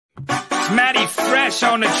Matty Fresh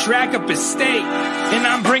on the track up at State. And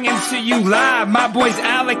I'm bringing to you live my boys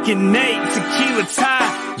Alec and Nate. Tequila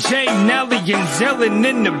Ty, Jay, Nelly, and Zillin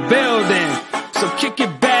in the building. So kick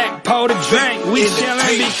it back, pour the drink. We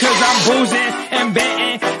chillin' because I'm boozing and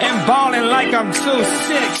betting and ballin' like I'm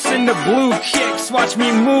 2-6 in the blue kicks. Watch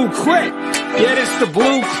me move quick. Yeah, this the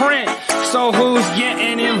blueprint. So who's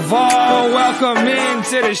getting involved? Welcome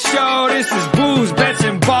into the show. This is Booze, Bets,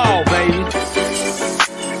 and Ball, baby.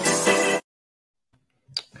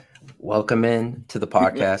 Welcome in to the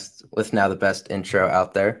podcast with now the best intro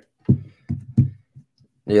out there. Do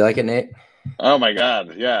you like it, Nate? Oh my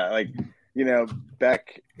God, yeah! Like, you know,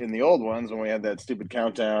 back in the old ones when we had that stupid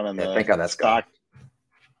countdown and the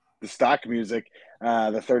stock music,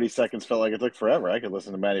 the 30 seconds felt like it took forever. I could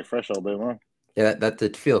listen to Matty Fresh all day long. Yeah, that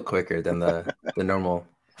did feel quicker than the normal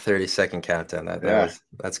 30-second countdown.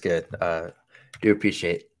 That's good. Do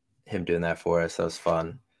appreciate him doing that for us. That was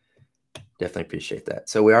fun. Definitely appreciate that.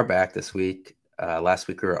 So we are back this week. Last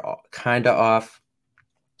week we were kind of off.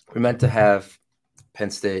 We meant to have Penn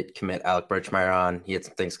State commit Alec Birchmeyer on. He had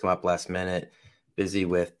some things come up last minute. Busy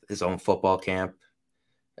with his own football camp,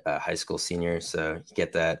 high school senior. So you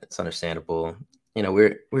get that. It's understandable. You know,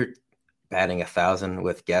 we're batting 1,000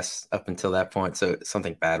 with guests up until that point. So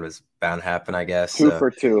something bad was bound to happen, I guess. Two for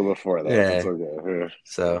two before that. Yeah. That's okay.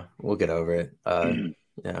 So we'll get over it.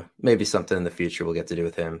 Yeah, maybe something in the future we'll get to do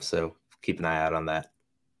with him. So keep an eye out on that.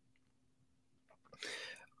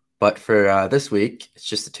 But for this week, it's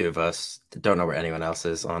just the two of us. Don't know where anyone else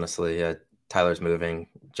is, honestly. Tyler's moving.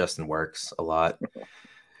 Justin works a lot,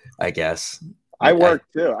 I guess. I work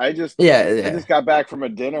too. I just got back from a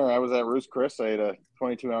dinner. I was at Ruth's Chris. I ate a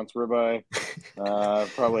 22-ounce ribeye,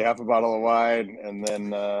 probably half a bottle of wine, and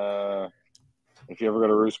then if you ever go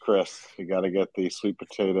to Ruth's Chris, you got to get the sweet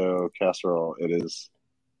potato casserole. It is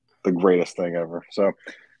the greatest thing ever. So,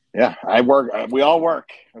 yeah, I work. We all work,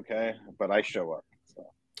 okay, but I show up. So.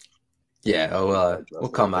 Yeah, we'll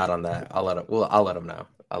come out on that. I'll let him know.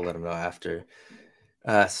 I'll let him know after.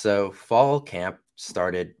 So fall camp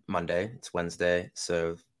started Monday. It's Wednesday,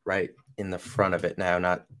 so right in the front of it now.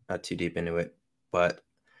 Not too deep into it, but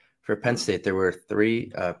for Penn State, there were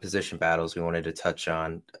three position battles we wanted to touch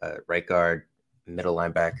on: right guard, middle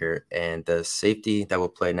linebacker, and the safety that will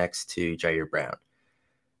play next to Jair Brown.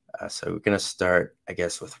 So we're gonna start, I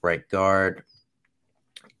guess, with right guard.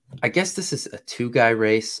 I guess this is a two-guy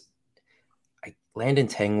race. Landon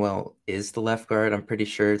Tangwell is the left guard. I'm pretty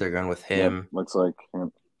sure they're going with him. Yeah, looks like.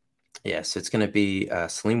 Yeah, so it's going to be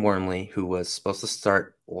Salim Wormley, who was supposed to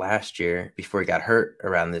start last year before he got hurt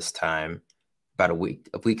around this time, about a week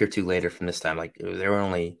or two later from this time. Like, they were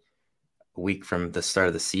only a week from the start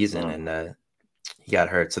of the season, and he got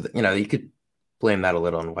hurt. So, you could blame that a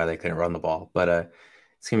little on why they couldn't run the ball. But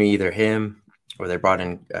it's going to be either him or they brought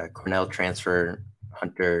in Cornell transfer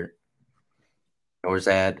Hunter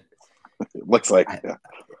Norzad. It looks like,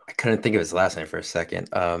 I couldn't think of his last name for a second.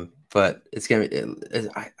 But it's gonna be.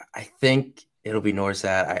 I think it'll be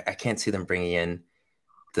Norzad. I can't see them bringing in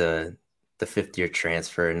the fifth-year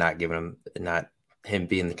transfer and not him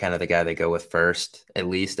being the kind of the guy they go with first. At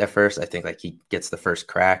least at first, I think like he gets the first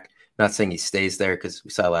crack. Not saying he stays there because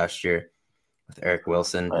we saw last year with Eric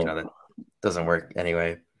Wilson. Right. That doesn't work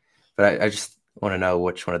anyway. But I just want to know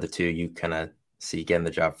which one of the two you kind of see getting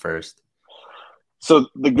the job first. So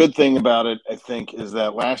the good thing about it, I think, is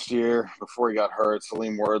that last year, before he got hurt,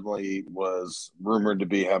 Salim Wormley was rumored to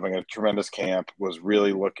be having a tremendous camp, was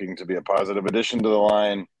really looking to be a positive addition to the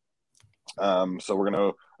line. So we're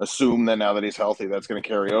going to assume that now that he's healthy, that's going to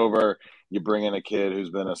carry over. You bring in a kid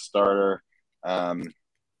who's been a starter at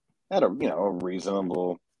a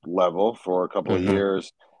reasonable level for a couple of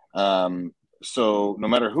years. So no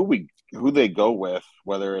matter who they go with,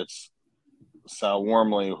 whether it's Sal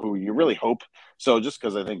Wormley, who you really hope so, just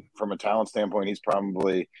because I think from a talent standpoint, he's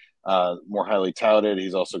probably more highly touted.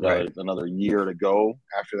 He's also got another year to go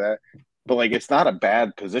after that. But like, it's not a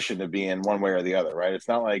bad position to be in one way or the other, right? It's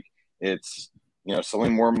not like it's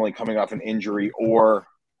Salim Wormley coming off an injury or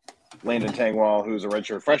Landon Tangwell, who's a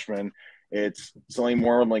redshirt freshman. It's Salim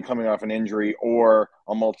Wormley coming off an injury or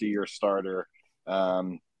a multi-year starter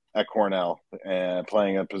at Cornell and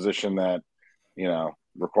playing a position that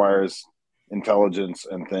requires intelligence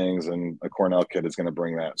and things, and a Cornell kid is going to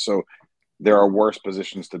bring that. So there are worse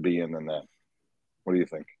positions to be in than that. What do you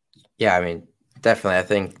think? Yeah, I mean, definitely. I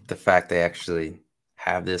think the fact they actually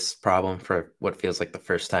have this problem for what feels like the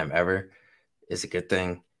first time ever is a good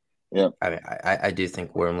thing. Yeah. I mean, I do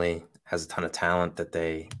think Wormley has a ton of talent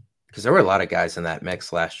because there were a lot of guys in that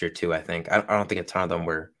mix last year too, I think. I don't think a ton of them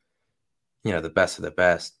were, the best of the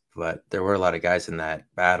best, but there were a lot of guys in that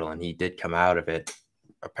battle, and he did come out of it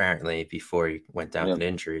apparently before he went down with an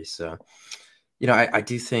injury. So, I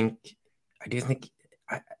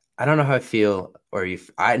don't know how I feel,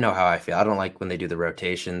 I know how I feel. I don't like when they do the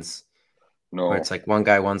rotations. No, where it's like one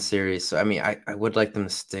guy, one series. So I mean, I would like them to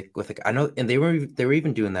stick with it. I know, and they were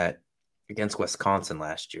even doing that against Wisconsin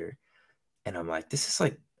last year, and I'm like, this is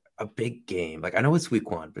like a big game. Like I know it's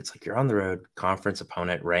week 1, but it's like you're on the road, conference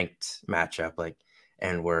opponent, ranked matchup, like,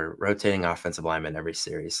 and we're rotating offensive linemen every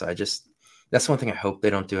series. So that's one thing I hope they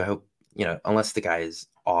don't do. I hope, unless the guy is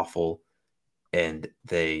awful and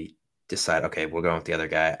they decide, okay, we're going with the other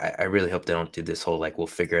guy. I really hope they don't do this whole like we'll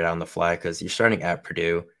figure it out on the fly, because you're starting at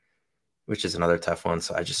Purdue, which is another tough one.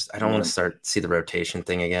 So I don't want to see the rotation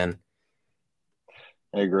thing again.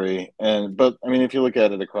 I agree. But I mean, if you look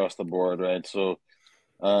at it across the board, right? So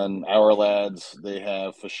on our lads, they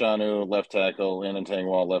have Fashanu, left tackle, Landon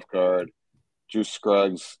Tangwall, left guard, Juice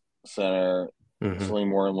Scruggs, center,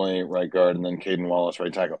 Salim Wormley, right guard, and then Caden Wallace,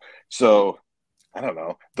 right tackle. So I don't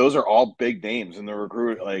know. Those are all big names in the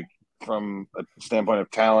recruit, like from a standpoint of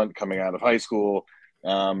talent coming out of high school.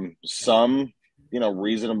 Some,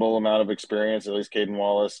 reasonable amount of experience, at least Caden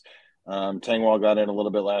Wallace. Tangwall got in a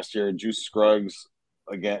little bit last year. Juice Scruggs,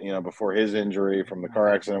 again, before his injury from the car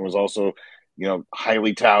accident, was also,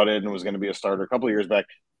 highly touted and was going to be a starter a couple of years back.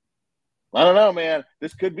 I don't know, man.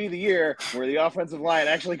 This could be the year where the offensive line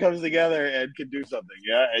actually comes together and can do something.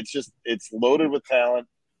 Yeah, it's loaded with talent.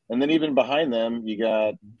 And then even behind them, you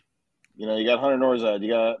got Hunter Norzad, you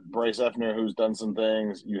got Bryce Effner, who's done some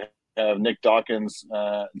things. You have Nick Dawkins,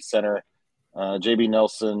 center, JB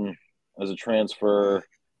Nelson as a transfer,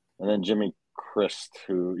 and then Jimmy Christ,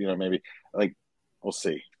 who, maybe like we'll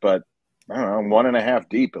see. But I don't know, 1.5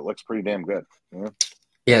 deep, it looks pretty damn good.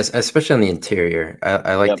 Yes, especially on the interior.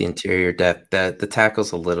 I like the interior depth. The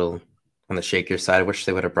tackle's a little on the shakier side. I wish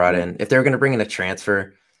they would have brought in, if they were going to bring in a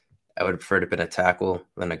transfer, I would prefer to have been a tackle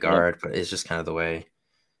than a guard, but it's just kind of the way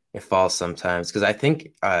it falls sometimes. Because I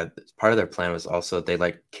think part of their plan was also they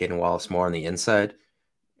like Caden Wallace more on the inside,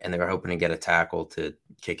 and they were hoping to get a tackle to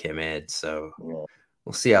kick him in. So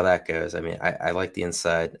we'll see how that goes. I mean, I like the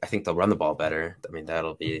inside. I think they'll run the ball better. I mean,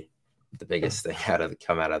 that'll be the biggest thing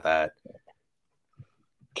come out of that.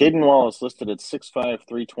 Caden Wallace listed at 6'5",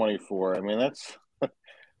 324. I mean,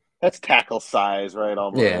 that's tackle size, right?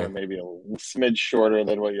 Almost maybe a smidge shorter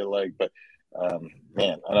than what you like, but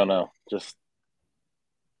man, I don't know. Just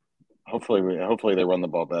hopefully they run the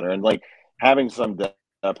ball better, and like having some depth.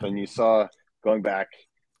 And you saw going back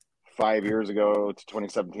 5 years ago to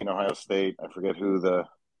 2017 Ohio State, I forget who I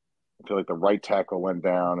feel like the right tackle went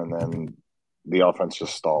down, and then the offense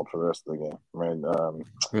just stalled for the rest of the game,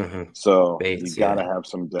 right? So Bates, you got to have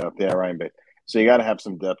some depth. Yeah, Ryan Bates. So you got to have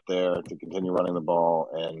some depth there to continue running the ball.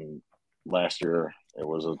 And last year it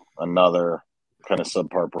was another kind of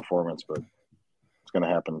subpar performance, but it's going to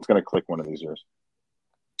happen. It's going to click one of these years.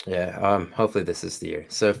 Yeah, hopefully this is the year.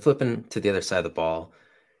 So flipping to the other side of the ball.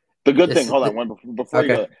 The good thing, hold on, before you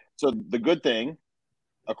go. So the good thing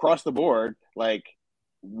across the board, like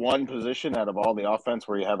one position out of all the offense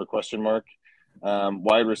where you have a question mark,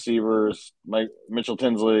 wide receivers, Mitchell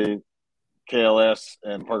Tinsley, KLS,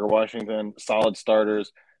 and Parker Washington, solid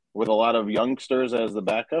starters with a lot of youngsters as the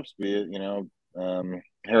backups, be it,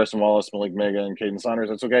 Harrison Wallace, Malik Mega, and Caden Saunders.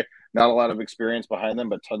 That's okay. Not a lot of experience behind them,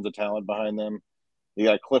 but tons of talent behind them. You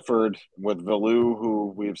got Clifford with Valu,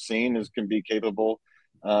 who we've seen can be capable.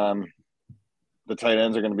 The tight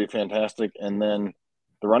ends are going to be fantastic. And then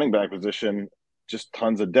the running back position, just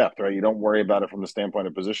tons of depth, right? You don't worry about it from the standpoint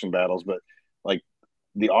of position battles, but like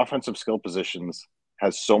the offensive skill positions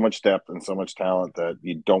has so much depth and so much talent that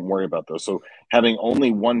you don't worry about those. So having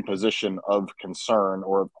only one position of concern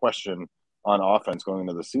or of question on offense going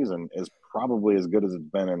into the season is probably as good as it's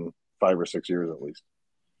been in 5 or 6 years at least.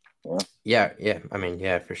 Yeah. I mean,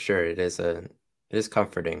 yeah, for sure. It is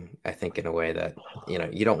comforting, I think, in a way that,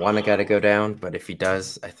 you don't want a guy to go down, but if he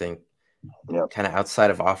does, I think kind of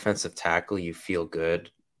outside of offensive tackle, you feel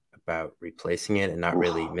good about replacing it and not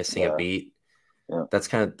really missing a beat. Yeah. That's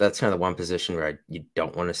kind of the one position where you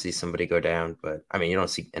don't want to see somebody go down, but I mean, you don't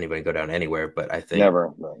see anybody go down anywhere, but I think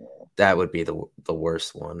that would be the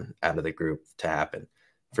worst one out of the group to happen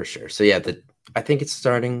for sure. So yeah, I think it's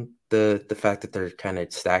starting the fact that they're kind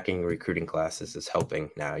of stacking recruiting classes is helping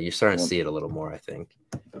now. You're starting to see it a little more, I think.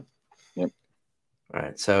 Yep. All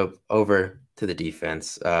right. So over to the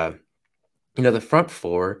defense, the front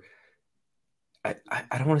four, I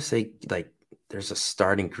don't want to say like there's a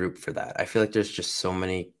starting group for that. I feel like there's just so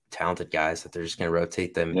many talented guys that they're just going to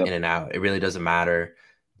rotate them in and out. It really doesn't matter.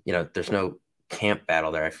 There's no camp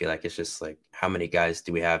battle there. I feel like it's just like, how many guys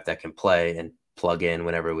do we have that can play and plug in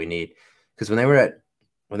whenever we need? Because when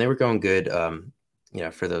they were going good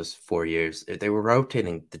for those 4 years, they were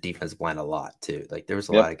rotating the defensive line a lot too. Like there was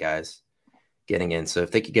a Yep. lot of guys getting in. So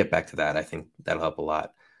if they could get back to that, I think that'll help a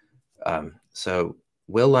lot. So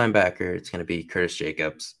will linebacker, it's going to be Curtis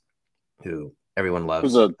Jacobs, who everyone loves.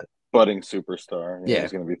 Who's a budding superstar. Yeah.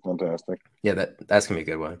 He's going to be fantastic. Yeah, that's going to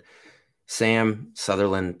be a good one. Sam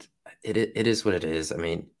Sutherland, it is what it is. I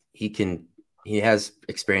mean, he has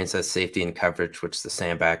experience as safety and coverage, which the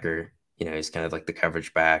sandbacker, he's kind of like the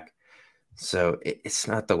coverage back. So it's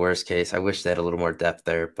not the worst case. I wish they had a little more depth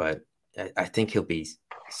there, but I think he'll be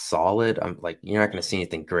solid. I'm like, you're not going to see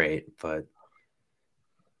anything great, but.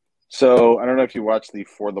 So I don't know if you watched the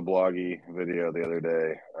For the Bloggy video the other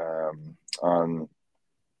day on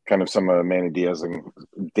kind of some of Manny Diaz's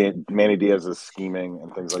scheming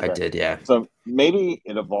and things like that. I did, yeah. So maybe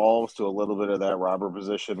it evolves to a little bit of that robber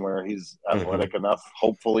position where he's athletic enough,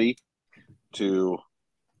 hopefully, to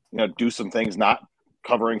do some things, not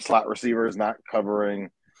covering slot receivers, not covering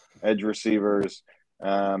edge receivers,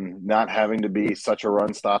 not having to be such a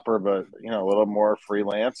run stopper, but a little more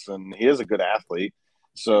freelance. And he is a good athlete,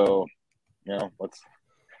 so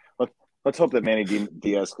let's hope that Manny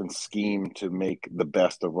Diaz can scheme to make the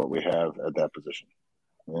best of what we have at that position.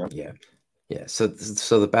 Yeah. So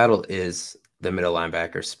the battle is the middle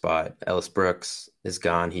linebacker spot. Ellis Brooks is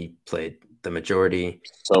gone. He played the majority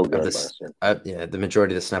of last year. The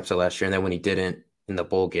majority of the snaps of last year, and then when he didn't in the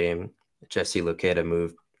bowl game, Jesse Luketa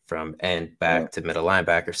moved from end back to middle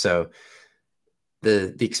linebacker. So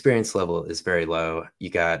the experience level is very low.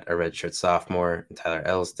 You got a redshirt sophomore, Tyler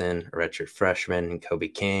Elston, a redshirt freshman, and Kobe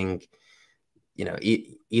King.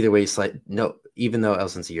 Either way, even though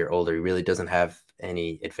Elston's a year older, he really doesn't have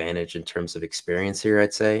any advantage in terms of experience here,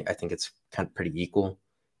 I'd say. I think it's kind of pretty equal.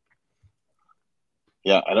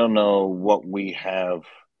 Yeah, I don't know what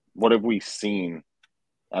have we seen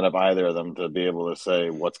out of either of them to be able to say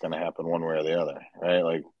what's going to happen one way or the other, right?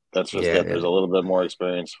 Like that's just it. There's a little bit more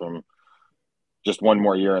experience from just one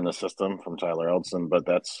more year in the system from Tyler Elston, but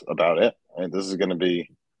that's about it. Right? This is going to be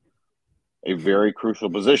a very crucial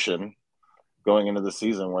position going into the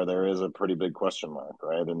season where there is a pretty big question mark,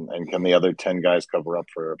 right? And can the other 10 guys cover up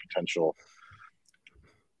for a potential,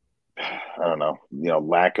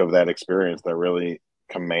 lack of that experience that really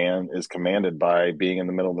is commanded by being in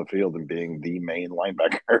the middle of the field and being the main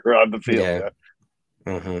linebacker on the field.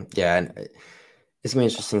 Yeah. Yeah. And it's going to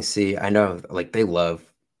be interesting to see. I know they love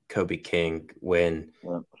Kobe King when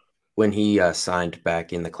he signed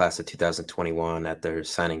back in the class of 2021 at their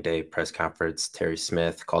signing day press conference. Terry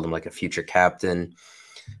Smith called him like a future captain.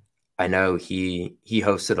 I know he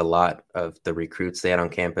hosted a lot of the recruits they had on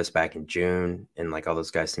campus back in June, and all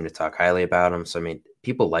those guys seem to talk highly about him. So, I mean,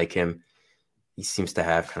 people like him. He seems to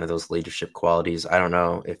have kind of those leadership qualities. I don't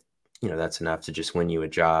know if, that's enough to just win you a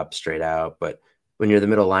job straight out, but when you're the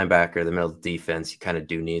middle linebacker, the middle of the defense, you kind of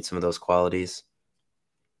do need some of those qualities.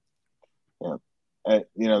 Yeah.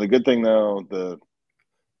 The good thing, though, the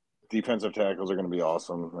defensive tackles are going to be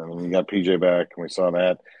awesome. I mean, you got PJ back, and we saw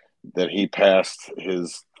that he passed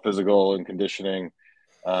his physical and conditioning.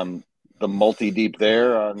 The multi-deep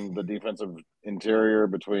there on the defensive interior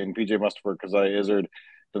between PJ Mustipher, Kazai Izzard,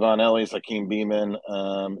 Devon Ellis, Hakeem Beeman,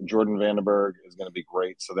 Jordan Vandenberg is going to be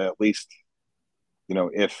great. So that at least,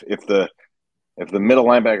 if the middle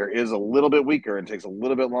linebacker is a little bit weaker and takes a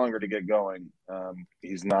little bit longer to get going,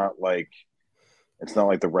 it's not like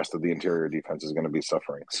the rest of the interior defense is going to be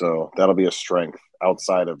suffering. So that'll be a strength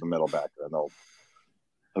outside of the middle backer, and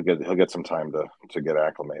he'll get some time to get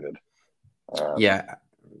acclimated. Yeah.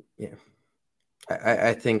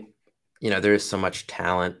 I think there is so much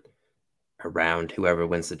talent around whoever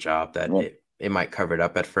wins the job that it might cover it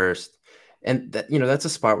up at first. And that, that's a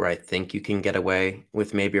spot where I think you can get away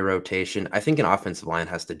with maybe a rotation. I think an offensive line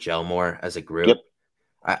has to gel more as a group. Yep.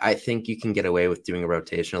 I think you can get away with doing a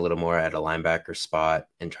rotation a little more at a linebacker spot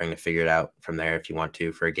and trying to figure it out from there if you want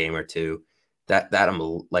to for a game or two. That I'm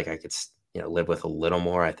I could live with a little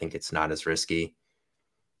more. I think it's not as risky.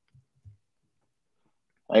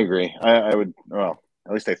 I agree. I would. Well,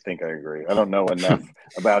 at least I think I agree. I don't know enough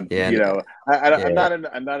about I'm not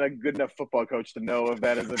a good enough football coach to know if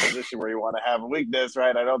that is a position where you want to have a weakness,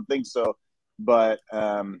 right? I don't think so. But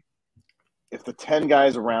if the 10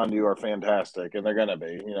 guys around you are fantastic, and they're going to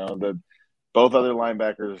be, both other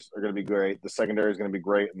linebackers are going to be great. The secondary is going to be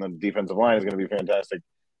great, and the defensive line is going to be fantastic.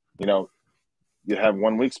 You have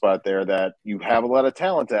one weak spot there that you have a lot of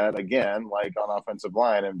talent at, again, like on offensive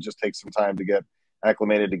line, and it just takes some time to get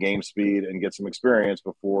acclimated to game speed and get some experience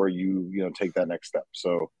before you take that next step.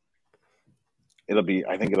 So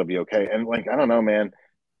I think it'll be okay. And I don't know, man,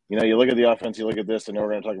 you look at the offense, you look at this, and we're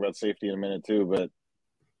going to talk about safety in a minute too, but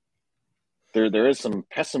there is some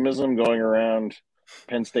pessimism going around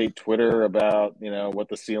Penn State Twitter about, what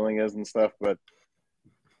the ceiling is and stuff, but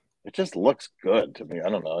it just looks good to me. I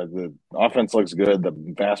don't know. The offense looks good. The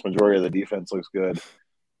vast majority of the defense looks good.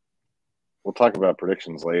 We'll talk about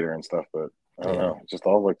predictions later and stuff, but I don't know. It just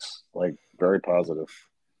all looks like very positive.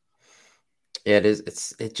 Yeah, it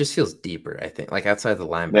is. It just feels deeper, I think. Like outside the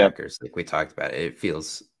linebackers, like we talked about, it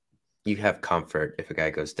feels you have comfort if a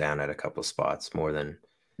guy goes down at a couple spots more than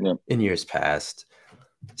in years past.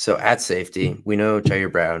 So at safety, we know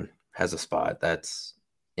Jair Brown has a spot that's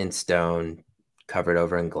in stone, covered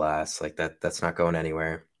over in glass. Like that's not going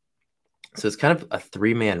anywhere. So it's kind of a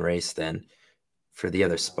 3-man race then for the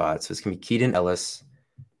other spot. So it's going to be Keaton Ellis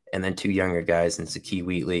and then 2 younger guys in Zakee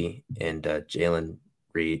Wheatley and Jalen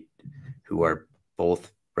Reed, who are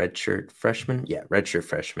both redshirt freshmen. Yeah, redshirt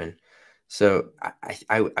freshmen. So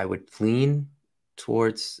I would lean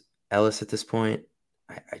towards Ellis at this point.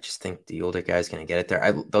 I just think the older guy's going to get it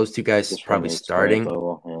there. Those 2 guys just probably starting.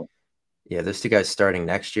 Yeah, those 2 guys starting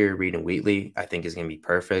next year, Reed and Wheatley, I think is going to be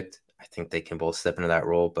perfect. I think they can both step into that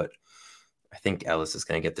role, but I think Ellis is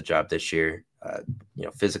going to get the job this year.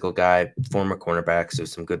 Physical guy, former cornerback, so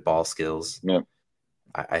some good ball skills. Yeah,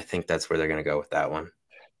 I think that's where they're going to go with that one.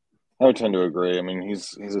 I would tend to agree. I mean,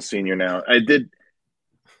 he's a senior now.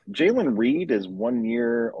 Jalen Reed is 1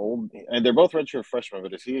 year old, and they're both redshirt freshmen,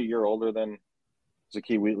 but is he a year older than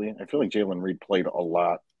Zakee Wheatley? I feel like Jalen Reed played a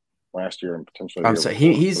lot last year and potentially. I'm sorry,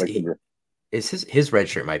 his red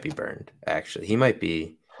shirt might be burned. Actually, he might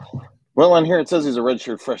be. Well, on here it says he's a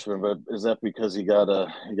redshirt freshman, but is that because he got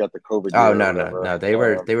the COVID? Oh no.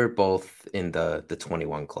 They were both in the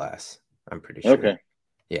 21 class. I'm pretty sure. Okay.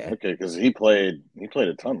 Yeah. Okay, because he played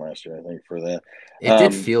a ton last year, I think, for that. It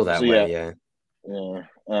did feel that way, yeah.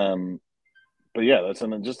 Yeah. But yeah, that's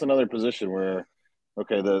just another position where,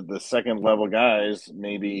 okay, the second level guys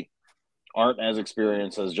maybe aren't as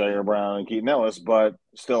experienced as Jair Brown and Keaton Ellis, but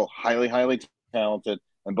still highly, highly talented,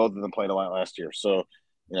 and both of them played a lot last year. So,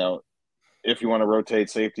 if you want to rotate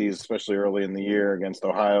safeties, especially early in the year against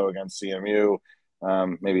Ohio, against CMU,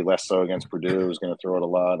 maybe less so against Purdue, who's going to throw it a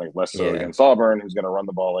lot, like less so against Auburn, who's going to run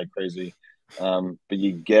the ball like crazy. But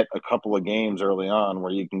you get a couple of games early on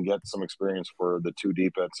where you can get some experience for the 2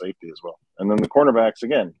 deep at safety as well. And then the cornerbacks are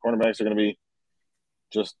going to be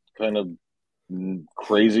just kind of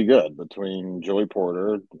crazy good between Joey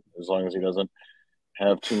Porter, as long as he doesn't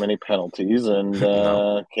have too many penalties, and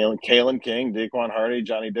Kalen King, Daquan Hardy,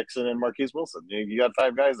 Johnny Dixon, and Marquise Wilson. You got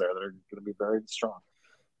 5 guys there that are going to be very strong.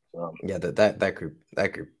 So, yeah, that group,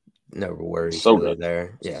 no worries so really good.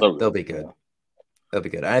 there. Yeah, so they'll be good. They'll be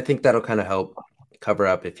good. I think that'll kind of help cover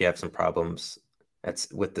up if you have some problems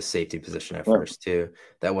with the safety position at first too.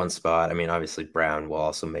 That one spot. I mean, obviously Brown will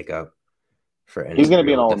also make up for any. He's going to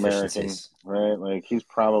be an All-American, right? Like he's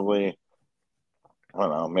probably, I don't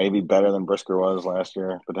know, maybe better than Brisker was last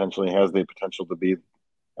year. Potentially has the potential to be,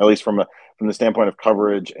 at least from the standpoint of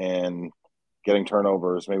coverage and getting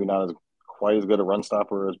turnovers, maybe not quite as good a run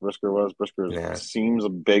stopper as Brisker was. Brisker seems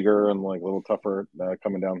bigger and like a little tougher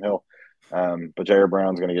coming downhill. But Jair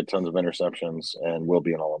Brown's going to get tons of interceptions and will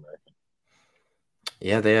be an All-American.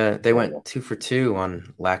 Yeah, they went 2 for 2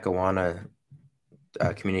 on Lackawanna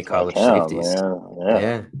Community College safeties.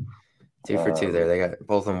 Yeah. 2 for 2 there. They got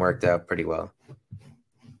both of them worked out pretty well.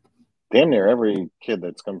 Damn near every kid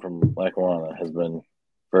that's come from Lackawanna has been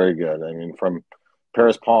very good. I mean, from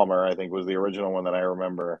Paris Palmer, I think was the original one that I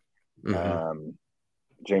remember.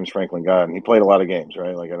 James Franklin got, and he played a lot of games,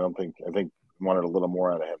 right? Like I think wanted a little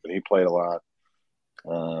more out of him, but he played a lot.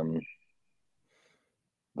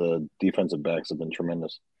 The defensive backs have been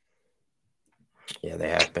tremendous. Yeah, they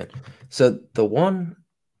have been. So the one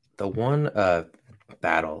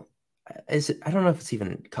battle is it, I don't know if it's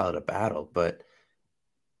even call it a battle, but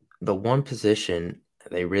the one position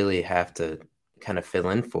they really have to kind of fill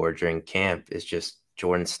in for during camp is just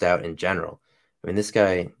Jordan Stout in general. I mean, this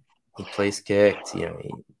guy, he plays kicked,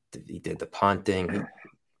 he did the punting, he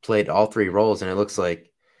played all 3 roles, and it looks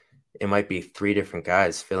like it might be 3 different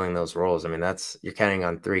guys filling those roles. I mean, you're counting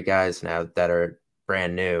on 3 guys now that are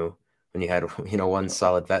brand new when you had, one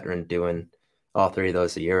solid veteran doing all 3 of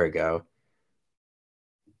those a year ago.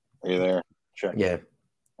 Are you there? Check. Yeah.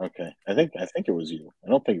 Okay. I think it was you. I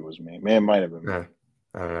don't think it was me. Man, it might have been me.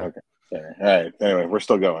 I don't know. Okay. Sorry. All right. Anyway, we're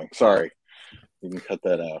still going. Sorry. You can cut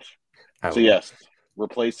that off. So yes,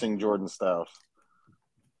 replacing Jordan Stout.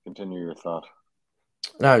 Continue your thought.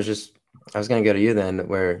 No, I was going to go to you then,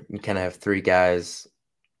 where you kind of have 3 guys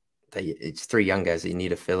it's 3 young guys that you need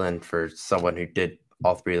to fill in for someone who did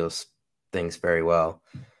all 3 of those things very well.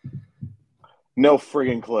 No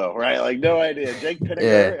friggin' clue, right? Like no idea. Jake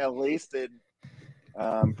Pinnaker at least did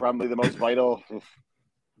probably the most vital.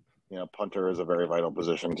 punter is a very vital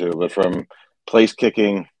position too. But from place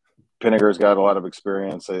kicking, Pinniger's got a lot of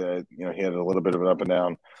experience. He had a little bit of an up and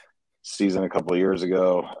down season a couple of years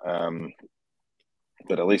ago,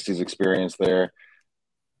 but at least he's experienced there.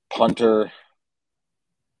 Punter,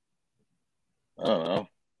 I don't know.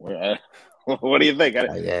 What do you think?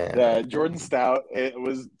 Jordan Stout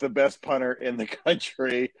was the best punter in the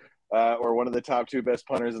country, or one of the top 2 best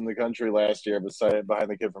punters in the country last year, behind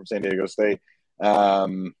the kid from San Diego State.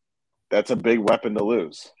 That's a big weapon to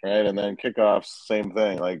lose, right? And then kickoffs, same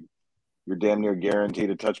thing. Like, you're damn near guaranteed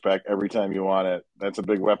a touchback every time you want it. That's a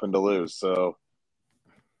big weapon to lose. So,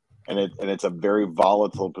 and it's a very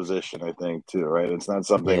volatile position, I think, too, right? It's not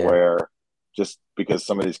something where just because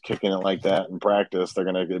somebody's kicking it like that in practice, they're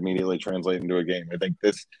going to immediately translate into a game. I think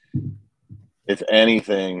this, if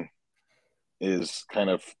anything, is kind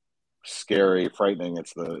of scary, frightening.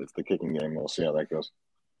 It's the kicking game. We'll see how that goes.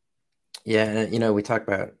 Yeah, and we talked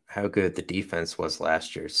about how good the defense was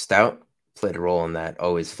last year. Stout played a role in that,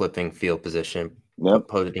 always flipping field position,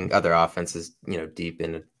 putting other offenses, deep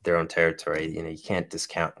in their own territory. You can't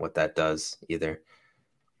discount what that does either.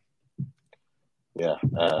 Yeah.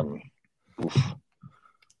 I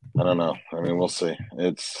don't know. I mean, we'll see.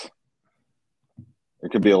 It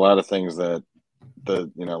could be a lot of things that a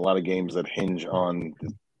lot of games that hinge on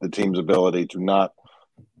the team's ability to not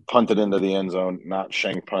punt it into the end zone, not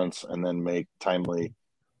shank punts, and then make timely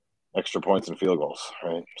extra points and field goals,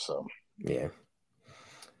 right? So yeah.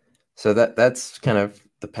 So that's kind of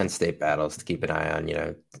the Penn State battles to keep an eye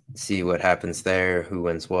on. See what happens there, who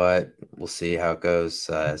wins what. We'll see how it goes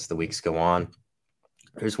as the weeks go on.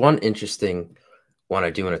 There's one interesting one I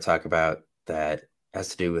do want to talk about that has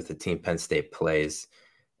to do with the team Penn State plays,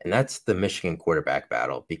 and that's the Michigan quarterback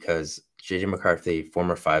battle, because J.J. McCarthy,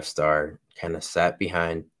 former 5-star, kind of sat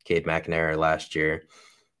behind Cade McNamara last year.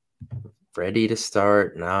 Ready to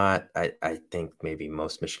start? Not. I think maybe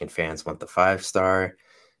most Michigan fans want the 5-star.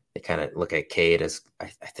 They kind of look at Cade as, I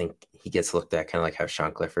think he gets looked at kind of like how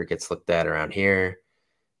Sean Clifford gets looked at around here.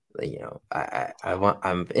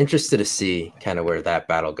 I'm interested to see kind of where that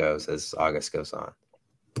battle goes as August goes on.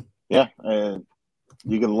 Yeah,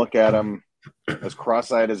 you can look at them as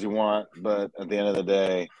cross-eyed as you want, but at the end of the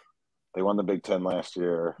day, they won the Big Ten last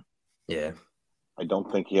year. Yeah, I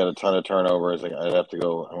don't think he had a ton of turnovers. I want to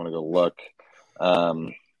go look.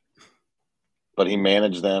 But he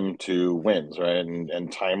managed them to wins, right? And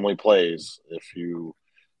timely plays. If you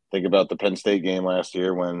think about the Penn State game last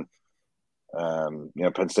year when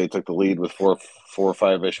Penn State took the lead with 4 or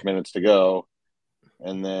 5-ish minutes to go,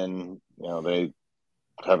 and then they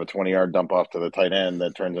have a 20-yard dump off to the tight end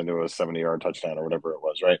that turns into a 70-yard touchdown or whatever it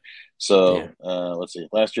was, right? So let's see.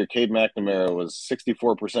 Last year, Cade McNamara was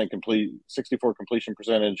 64% complete, 64 completion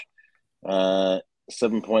percentage,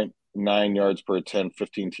 7.9 yards per attempt,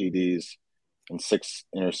 15 TDs, and 6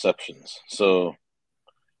 interceptions. So,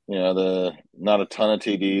 not a ton of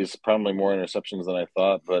TDs, probably more interceptions than I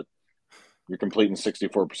thought, but you're completing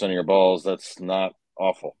 64% of your balls. That's not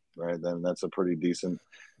awful, right? Then that's a pretty decent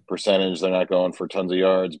percentage. They're not going for tons of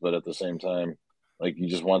yards, but at the same time, like, you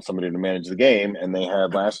just want somebody to manage the game, and they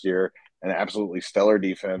had last year an absolutely stellar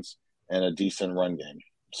defense and a decent run game.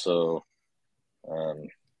 So,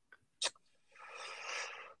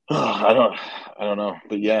 I don't know,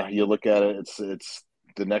 but yeah, you look at it. It's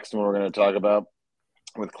the next one we're going to talk about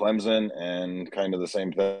with Clemson, and kind of the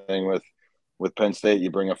same thing with Penn State.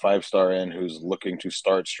 You bring a 5-star in who's looking to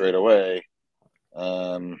start straight away,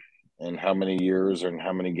 and how many years and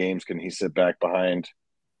how many games can he sit back behind,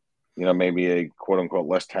 maybe a quote unquote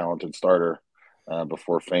less talented starter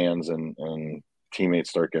before fans and teammates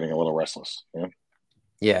start getting a little restless.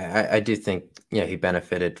 Yeah, I do think he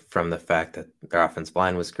benefited from the fact that their offensive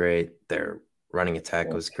line was great, their running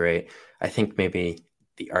attack was great. I think maybe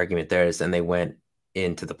the argument there is, and they went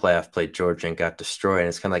into the playoff, played Georgia, and got destroyed. And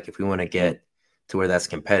it's kind of like, if we want to get to where that's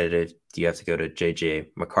competitive, do you have to go to J.J.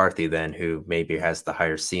 McCarthy then, who maybe has the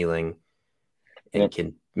higher ceiling and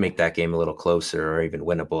can make that game a little closer or even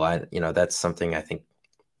winnable? That's something I think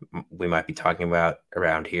we might be talking about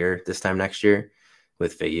around here this time next year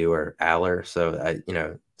with VU or Aller. So,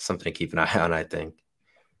 something to keep an eye on, I think.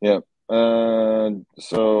 Yeah.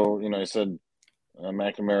 So, I said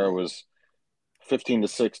McNamara was 15 to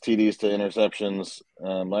 6 TDs to interceptions.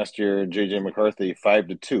 Last year, J.J. McCarthy 5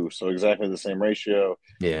 to 2, so exactly the same ratio.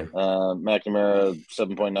 Yeah. McNamara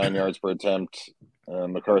 7.9 yards per attempt.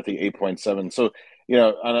 McCarthy 8.7. So,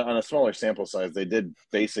 on a smaller sample size, they did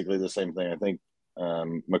basically the same thing. I think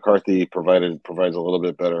McCarthy provides a little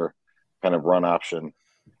bit better kind of run option.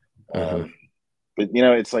 But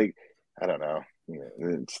it's like, I don't know.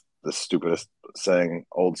 It's the stupidest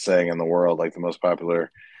old saying in the world, like the most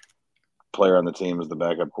popular player on the team is the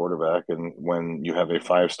backup quarterback. And when you have a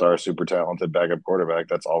 5-star super talented backup quarterback,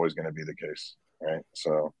 that's always going to be the case, right?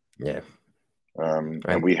 So, yeah.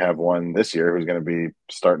 And we have one this year who's going to be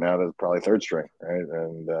starting out as probably third string, right?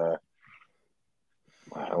 And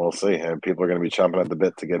we'll see. And people are going to be chomping at the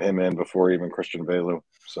bit to get him in before even Christian Bailu.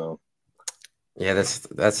 So, yeah, that's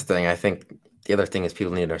the thing. I think the other thing is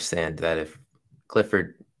people need to understand that if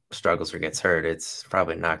Clifford struggles or gets hurt, it's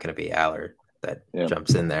probably not going to be Aller that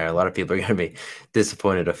jumps in there. A lot of people are going to be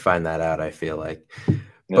disappointed to find that out, I feel like.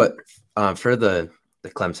 But for the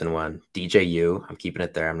Clemson one, DJU, I'm keeping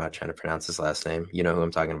it there. I'm not trying to pronounce his last name. You know who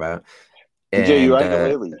I'm talking about.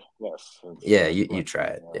 DJU, yes. Yeah, you try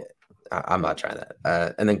it. Yeah. I'm not trying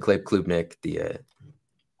that. And then Clay Klubnik,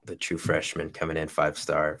 the true freshman coming in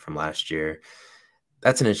 5-star from last year.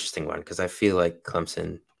 That's an interesting one because I feel like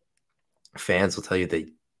Clemson fans will tell you they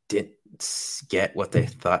didn't get what they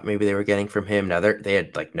thought maybe they were getting from him. Now they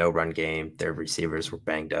had like no run game. Their receivers were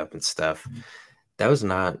banged up and stuff. That was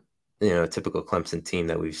not, a typical Clemson team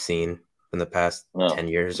that we've seen in the past 10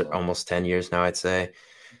 years or almost 10 years now, I'd say.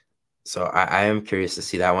 So I am curious to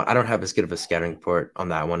see that one. I don't have as good of a scouting report on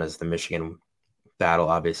that one as the Michigan battle.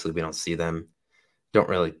 Obviously, we don't see them. Don't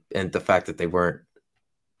really. And the fact that they weren't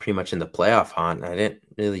pretty much in the playoff hunt, I didn't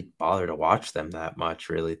really bother to watch them that much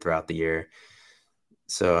really throughout the year.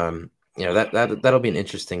 So, that'll be an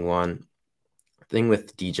interesting one. The thing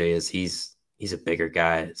with DJ is he's a bigger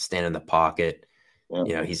guy, stand in the pocket.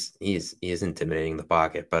 Yeah. He is intimidating the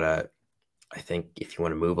pocket, but I think if you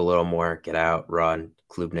want to move a little more, get out, run,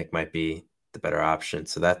 Klubnik might be the better option.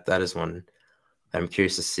 So that is one I'm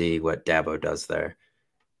curious to see what Dabo does there.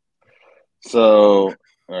 So,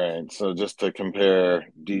 all right. So just to compare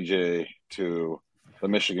DJ to the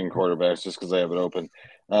Michigan quarterbacks, just because I have it open.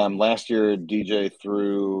 Last year, DJ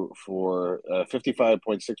threw for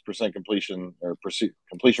 55.6% completion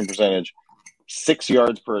percentage, 6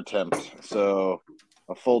 yards per attempt. So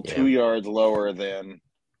a full 2 yards lower than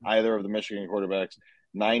either of the Michigan quarterbacks,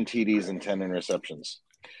 9 TDs and 10 interceptions.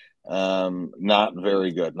 Not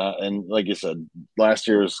very good. And like you said, last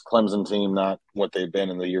year's Clemson team, not what they've been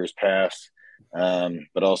in the years past.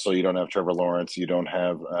 But also you don't have Trevor Lawrence. You don't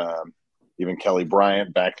have even Kelly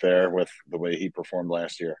Bryant back there with the way he performed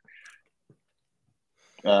last year.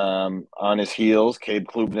 On his heels, Cade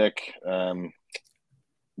Klubnik,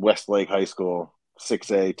 Westlake High School,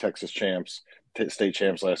 6A Texas champs, state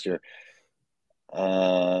champs last year.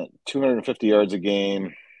 250 yards a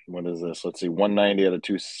game. What is this? Let's see, 190 out of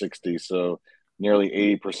 260. So nearly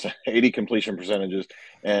 80 completion percentages,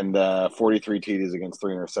 and 43 TDs against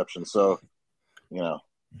 3 interceptions. So,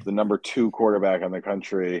 the number 2 quarterback in the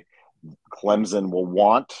country, Clemson will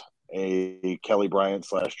want a Kelly Bryant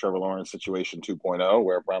 / Trevor Lawrence situation 2.0,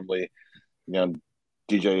 where probably,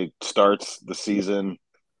 DJ starts the season,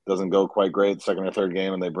 doesn't go quite great, second or third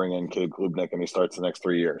game, and they bring in Cade Klubnik and he starts the next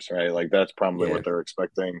 3 years, right? Like that's probably what they're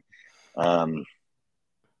expecting. I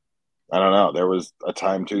don't know. There was a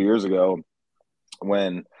time 2 years ago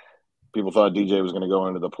when people thought DJ was going to go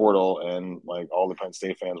into the portal, and like all the Penn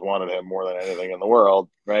State fans wanted him more than anything in the world,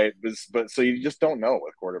 right? But so you just don't know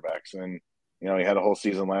with quarterbacks, and he had a whole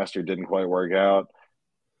season last year, didn't quite work out.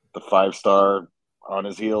 The 5-star on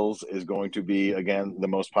his heels is going to be again the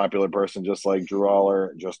most popular person, just like Drew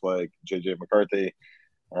Aller, just like JJ McCarthy.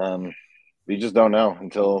 You just don't know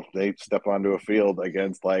until they step onto a field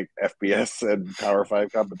against like FBS and Power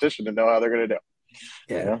 5 competition to know how they're going to do.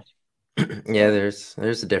 Yeah. Yeah, there's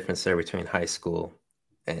a difference there between high school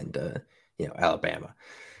and Alabama.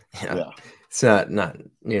 It's not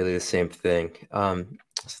nearly the same thing.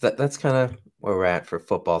 So that's kind of where we're at for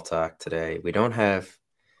football talk today. We don't have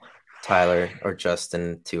Tyler or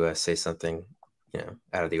Justin to say something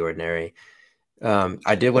out of the ordinary.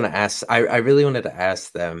 I did want to ask. I really wanted to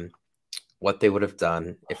ask them what they would have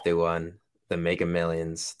done if they won the Mega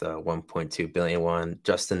Millions, the 1.2 billion one.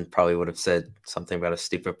 Justin probably would have said something about a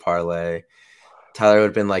stupid parlay. Tyler would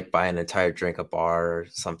have been like buy an entire drink a bar or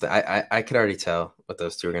something. I could already tell what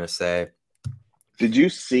those two were going to say. Did you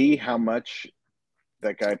see how much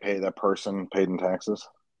that guy that person paid in taxes?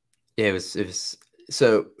 Yeah, it was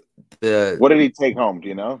so what did he take home? Do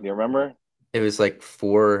you know? Do you remember? It was like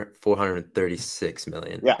 436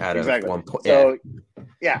 million out exactly. of 1 point. So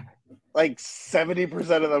yeah. Like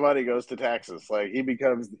 70% of the money goes to taxes. Like he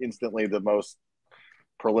becomes instantly the most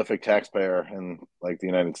prolific taxpayer in like the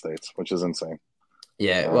United States, which is insane.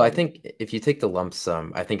 Yeah. Well, I think if you take the lump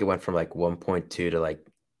sum, I think it went from like 1.2 to like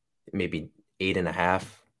maybe 8.5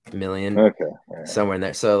 million. Okay. Right. Somewhere in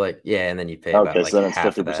there. So like, and then you pay about like so then it's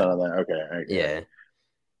half 50% of that. Okay. Yeah.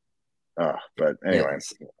 But anyway,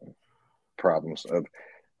 problems of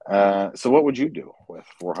So what would you do with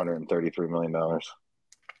 $433 million?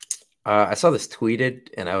 I saw this tweeted,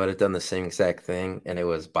 and I would have done the same exact thing, and it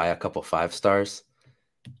was buy a couple 5-stars.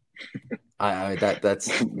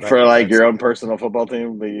 That's for like your own personal football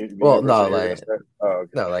team. No,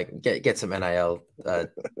 like get some NIL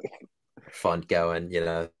fund going.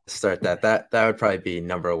 Start that. That would probably be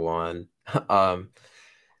number one. After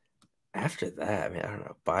that, I mean, I don't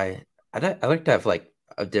know. I like to have like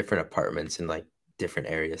different apartments in like different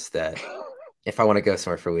areas that. If I want to go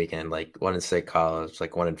somewhere for a weekend, like one in State College,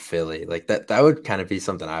 like one in Philly, like that would kind of be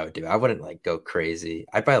something I would do. I wouldn't like go crazy.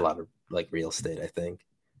 I'd buy a lot of like real estate, I think.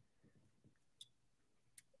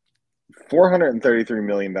 $433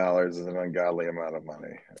 million is an ungodly amount of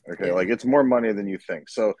money. Okay. Yeah. Like it's more money than you think.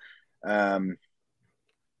 So you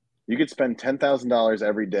could spend $10,000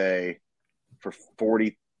 every day for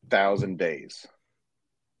 40,000 days.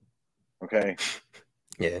 Okay.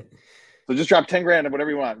 Yeah. So just drop 10 grand or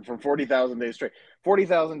whatever you want for 40,000 days straight.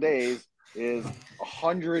 40,000 days is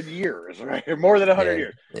 100 years, right? More than 100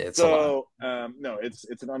 years. Yeah, so no,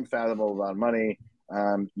 it's an unfathomable amount of money.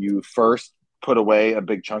 You first put away a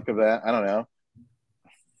big chunk of that. I don't know,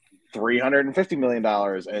 $350 million,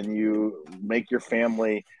 and you make your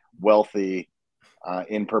family wealthy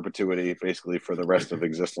in perpetuity, basically for the rest of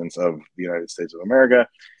existence of the United States of America.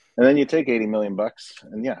 And then you take $80 million,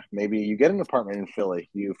 and yeah, maybe you get an apartment in Philly,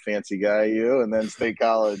 you fancy guy, and then State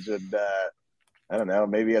College, and I don't know,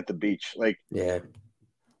 maybe at the beach. Like, yeah,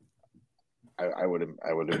 I would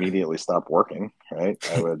immediately stop working, right?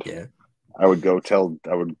 I would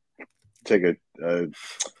take a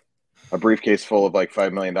briefcase full of like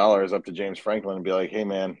 $5 million up to James Franklin and be like, hey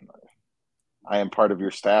man, I am part of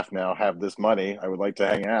your staff now, have this money, I would like to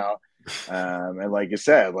hang out. And like you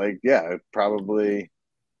said, like, yeah, probably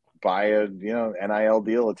buy a NIL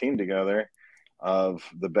deal, a team together of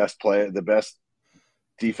the best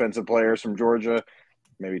defensive players from Georgia,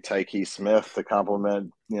 maybe Tyke Smith to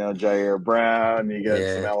complement Jair Brown. You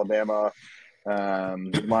get some Alabama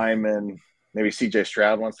linemen. Maybe CJ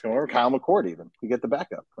Stroud wants to come over. Kyle McCord, even you get the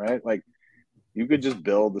backup, right? Like you could just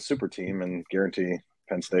build the super team and guarantee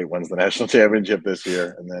Penn State wins the national championship this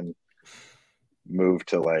year, and then move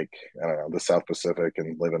to like I don't know the South Pacific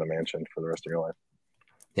and live in a mansion for the rest of your life.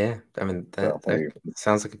 Yeah, I mean that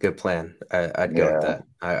sounds like a good plan. I'd go with that.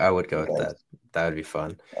 I would go with that. That would be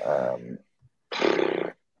fun.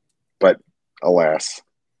 But alas,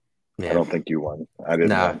 I don't think you won. I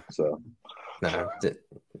didn't win, so no,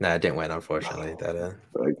 I didn't win. Unfortunately, that a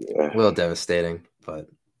little devastating. But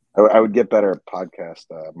I would get better podcast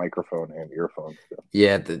microphone and earphones. So.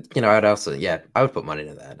 Yeah, I'd also I would put money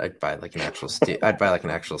into that. I'd buy like an actual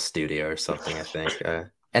studio or something. I think.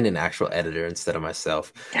 And an actual editor instead of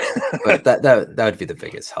myself, but that would be the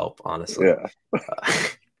biggest help, honestly. Yeah,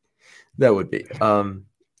 that would be. So I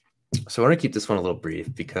want to keep this one a little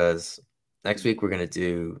brief because next week we're gonna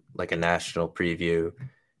do like a national preview,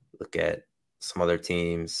 look at some other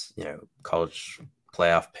teams, college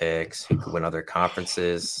playoff picks, who could win other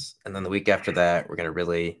conferences, and then the week after that we're gonna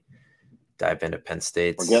really dive into Penn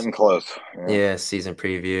State's. We're getting close. Yeah, season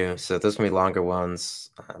preview. So those gonna be longer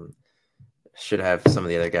ones. Should have some of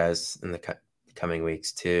the other guys in the coming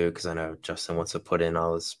weeks too, because I know Justin wants to put in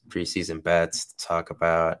all his preseason bets to talk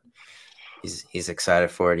about. He's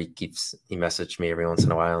excited for it. He messaged me every once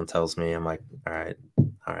in a while and tells me, I'm like, all right,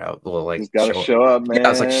 well, like, he's got to show up, man. Yeah,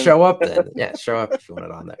 I was like, show up then. Yeah, show up if you want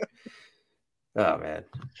it on there. Oh man.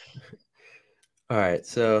 All right,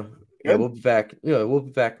 so yeah, we'll be back. We'll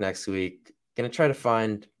be back next week. Gonna try to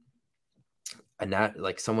find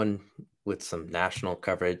someone with some national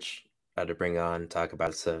coverage to bring on, talk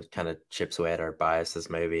about, so kind of chips away at our biases,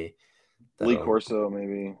 maybe. Lee Corso,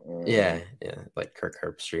 maybe. Yeah, like Kirk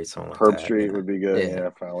Herbstreit, someone like Herb that. Street would be good.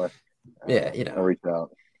 Yeah, probably. I'll reach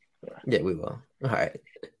out. Yeah, we will. All right.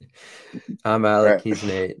 I'm Alec. He's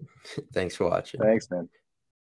Nate. Thanks for watching. Thanks, man.